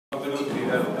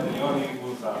del Milioni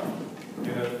USA. È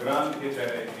un gran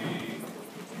piacere di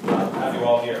have you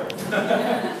all here.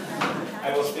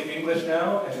 I will speak English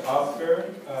now, and Oscar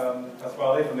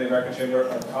Pasquale from the American Chamber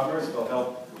of Commerce will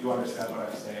help you understand what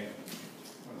I'm saying.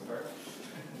 Want to start?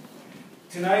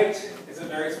 Tonight is a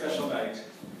very special night.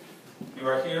 You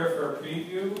are here for a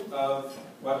preview of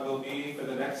what will be, for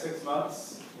the next 6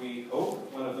 months, we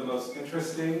hope, one of the most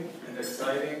interesting and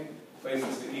exciting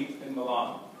places to eat in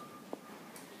Milan.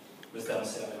 Questa è una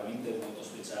sera veramente molto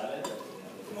speciale perché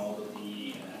avete modo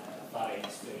di fare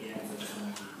un'esperienza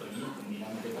in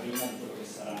anteprima di quello che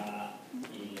sarà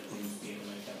il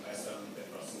American Restaurant per i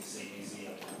prossimi 6 mesi.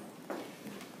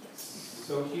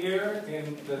 So here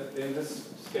in this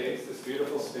space, this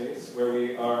beautiful space, where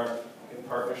we are in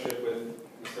partnership with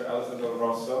Mr. Alessandro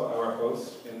Rosso, our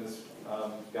host in this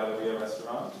Galleria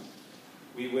restaurant,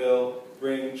 we will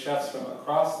bring chefs from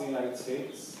across the United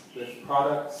States with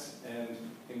products and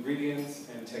ingredients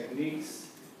and techniques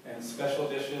and special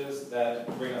dishes that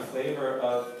bring a flavor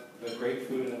of the great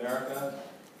food in America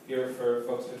here for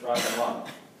folks to try in Milan.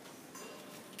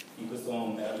 In questo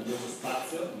meraviglioso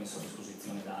spazio messo a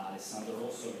disposizione da Alessandro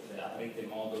Rosso avrete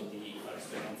modo di fare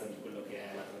esperienza di quello che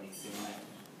è la tradizione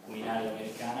culinaria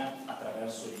americana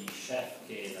attraverso gli chef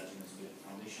che la James Beard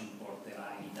Foundation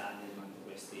porterà in Italia durante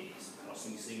questi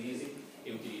prossimi 6 mesi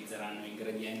e utilizzeranno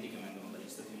ingredienti che vengono dagli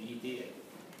Stati Uniti e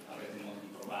avrete modo di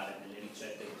provare delle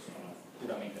ricette che sono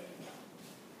puramente americane.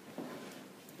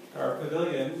 Our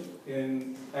pavilion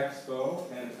in Expo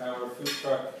and our food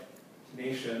truck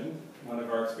nation, one of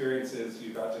our experiences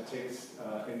you got to taste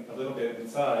a little bit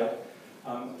inside,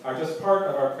 are just part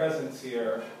of our presence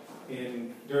here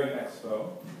during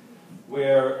Expo,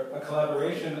 where a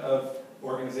collaboration of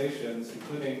organizations,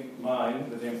 including mine,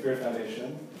 the James Beard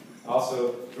Foundation,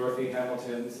 also Dorothy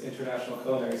Hamilton's International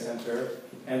Culinary Center,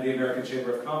 and the American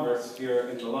Chamber of Commerce here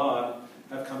in Milan,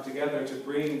 have come together to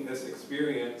bring this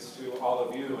experience to all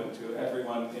of you and to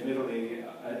everyone in Italy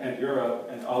and Europe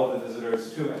and all of the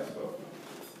visitors to Expo.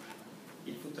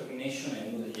 Il Food Truck Nation è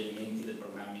uno degli elementi del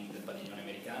programma del padiglione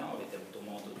americano, avete avuto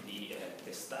modo di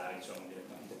testare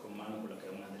direttamente con mano quello che è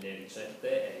una delle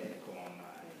ricette e con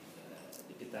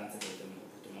le pietanze che avete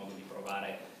avuto modo di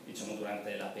provare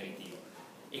durante l'aperitivo.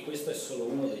 E questo è solo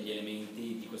uno degli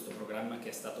elementi di questo programma che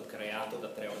è stato creato da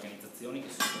 3 organizzazioni che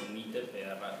si sono unite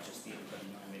per gestire il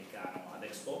padiglione americano ad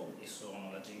Expo e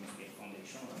sono la James Beard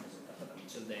Foundation, rappresentata da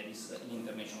Mitchell Davis,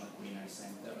 l'International Culinary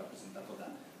Center, rappresentato da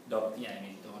Dorothy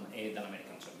Hamilton e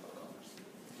dall'American Chamber of Commerce.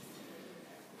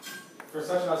 For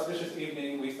such an auspicious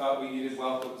evening, we thought we needed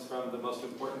welcomes from the most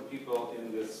important people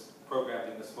in this program,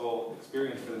 in this whole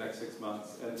experience for the next 6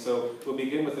 months. And so we'll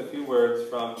begin with a few words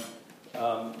from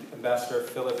Ambassador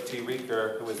Philip T.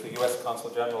 Rieker, who is the U.S. Consul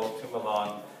General to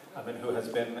Milan, and who has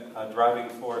been a driving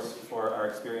force for our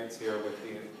experience here with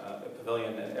the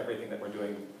pavilion and everything that we're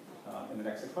doing in the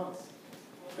next 6 months.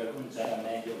 Per cominciare al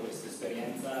meglio questa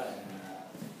esperienza,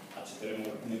 accetteremo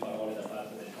alcune parole da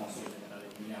parte del Console Generale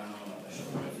di Milano,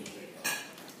 l'ambasciatore Philip Rieker.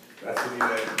 Grazie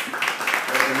mille.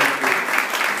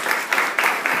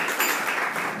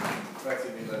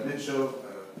 Grazie mille. Mitchell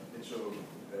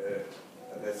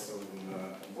adesso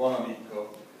un buon amico,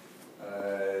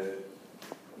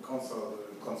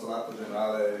 consolato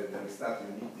generale degli Stati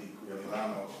Uniti qui a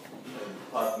Milano,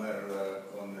 partner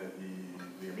con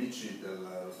gli amici del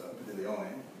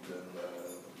padiglione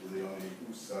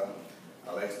USA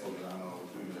all'Expo Milano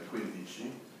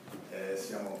 2015.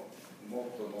 Siamo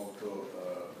molto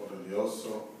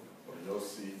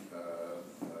orgogliosi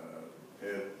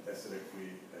per essere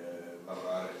qui e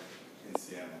lavorare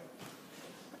insieme.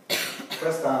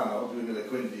 Quest'anno,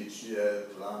 2015, è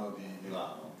l'anno di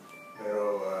Milano,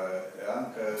 però è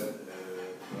anche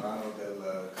l'anno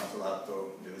del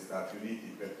consolato degli Stati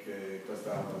Uniti, perché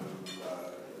quest'anno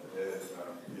è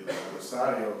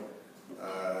l'anniversario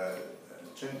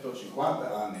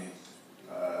 150 anni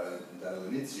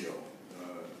dall'inizio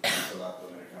del consolato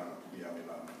americano qui a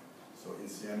Milano. So,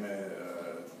 insieme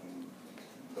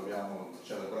dobbiamo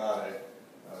celebrare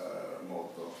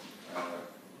molto.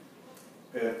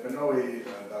 Per noi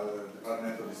dal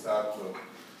Dipartimento di Stato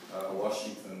a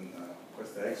Washington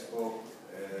questa Expo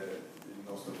e il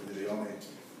nostro padiglione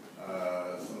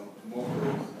sono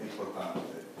molto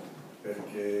importanti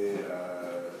perché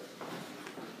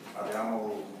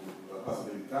abbiamo la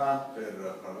possibilità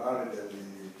per parlare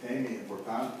dei temi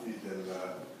importanti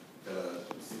della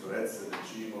sicurezza del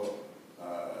cibo,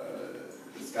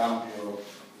 del scambio.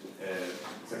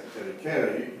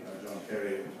 Segretario John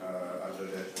Kerry ha già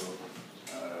detto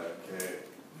che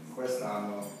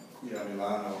quest'anno qui a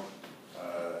Milano,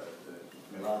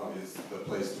 Milano is the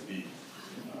place to be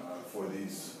for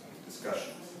these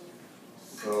discussions.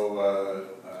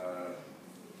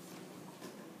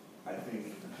 I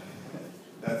think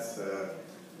that's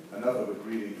enough of a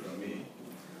greeting from me,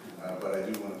 but I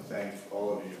do want to thank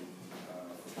all of you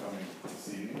for coming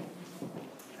this evening,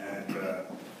 and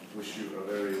wish you a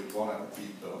very buon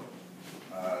appetito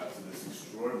to this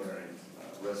extraordinary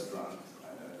restaurant.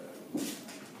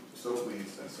 So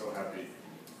pleased and so happy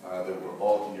that we're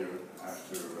all here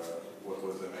after what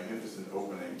was a magnificent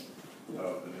opening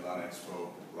of the Milan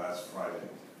Expo last Friday.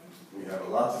 We have a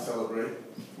lot to celebrate.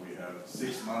 We have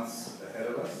 6 months ahead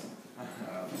of us.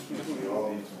 We all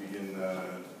need to begin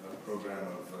a program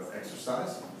of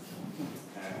exercise.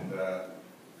 And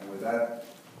with that,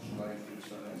 should I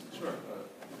introduce our name? Sure.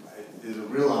 It is a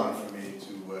real honor for me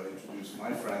to introduce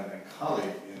my friend and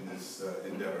colleague in this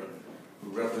endeavor, who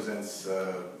represents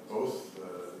both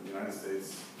the United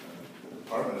States, the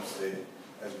Department of State,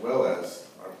 as well as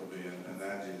our pavilion, and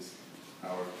that is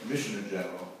our Commissioner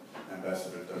General,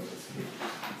 Ambassador Douglas Heath.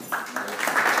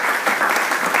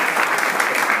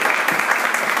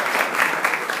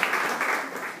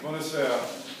 Buonasera.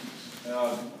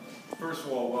 First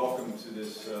of all, welcome to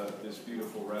this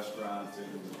beautiful restaurant,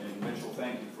 and Mitchell,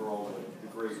 thank you for all the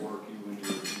great work you and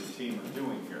your team are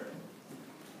doing here.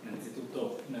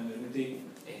 Innanzitutto benvenuti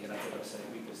e grazie per essere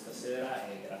qui questa sera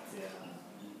e grazie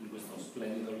in questo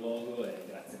splendido luogo e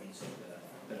grazie Mitchell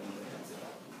per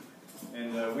l'invitazione.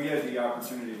 And we had the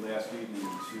opportunity last evening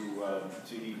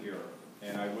to eat here,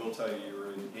 and I will tell you,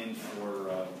 you're in for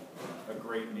a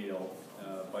great meal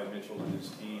by Mitchell and his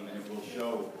team, and it will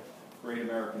show great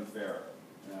American fare.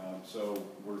 So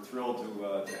we're thrilled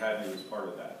to have you as part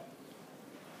of that.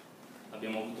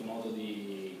 Abbiamo avuto modo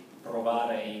di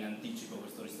provare in anticipo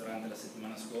questo ristorante la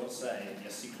settimana scorsa e vi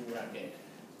assicuro che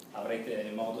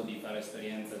avrete modo di fare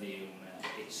esperienza di un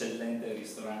eccellente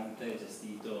ristorante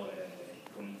gestito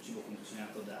con il cibo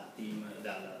cucinato da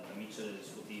Mitchell e del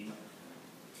suo team,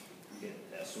 che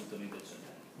è assolutamente eccellente.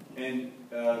 And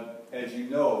as you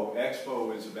know,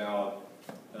 Expo is about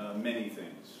many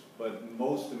things, but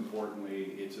most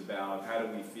importantly, it's about how do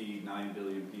we feed 9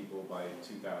 billion people by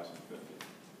 2050.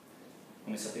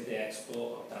 Come sapete,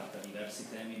 Expo tratta diversi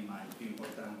temi, ma il più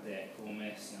importante è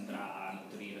come si andrà a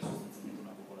nutrire sostanzialmente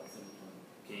una popolazione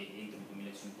che entro il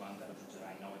 2050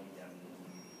 raggiungerà i 9 miliardi di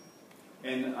individui.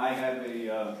 And I have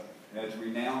as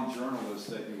renowned journalists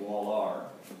that you all are,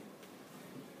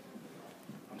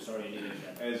 I'm sorry,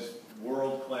 as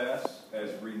world class, as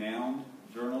renowned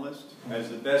journalists, as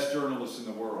the best journalists in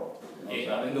the world. E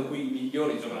avendo qui i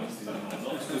migliori giornalisti del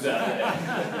mondo, scusate.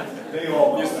 They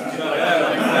all know that.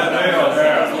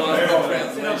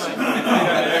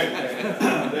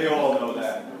 They all know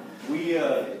that.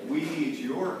 We need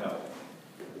your help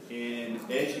in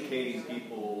educating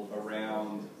people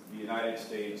around the United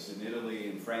States and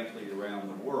Italy and frankly around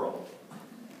the world.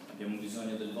 Abbiamo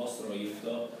bisogno del vostro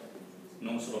aiuto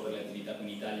non solo per le attività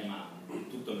qui in Italia ma in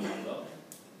tutto il mondo.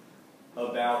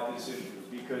 About this issue,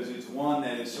 because it's one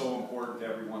that is so important to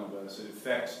every one of us. It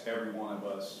affects every one of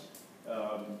us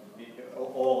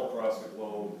all across the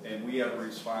globe, and we have a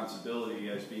responsibility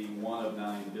as being one of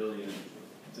 9 billion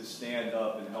to stand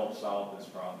up and help solve this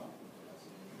problem.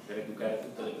 Per educare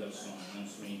tutte le persone, non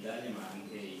solo in Italia ma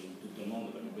anche in tutto il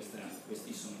mondo, perché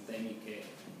questi sono temi che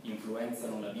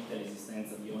influenzano la vita e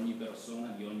l'esistenza di ogni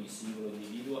persona, di ogni singolo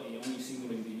individuo, e ogni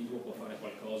singolo individuo può fare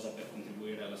qualcosa per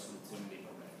contribuire alla soluzione dei problemi.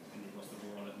 Quindi il vostro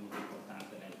ruolo è molto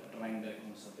importante nel rendere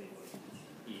consapevoli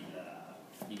gli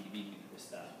individui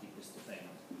di questo tema.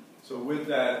 So with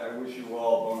that, I wish you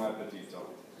all buon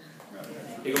appetito.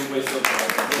 E con questo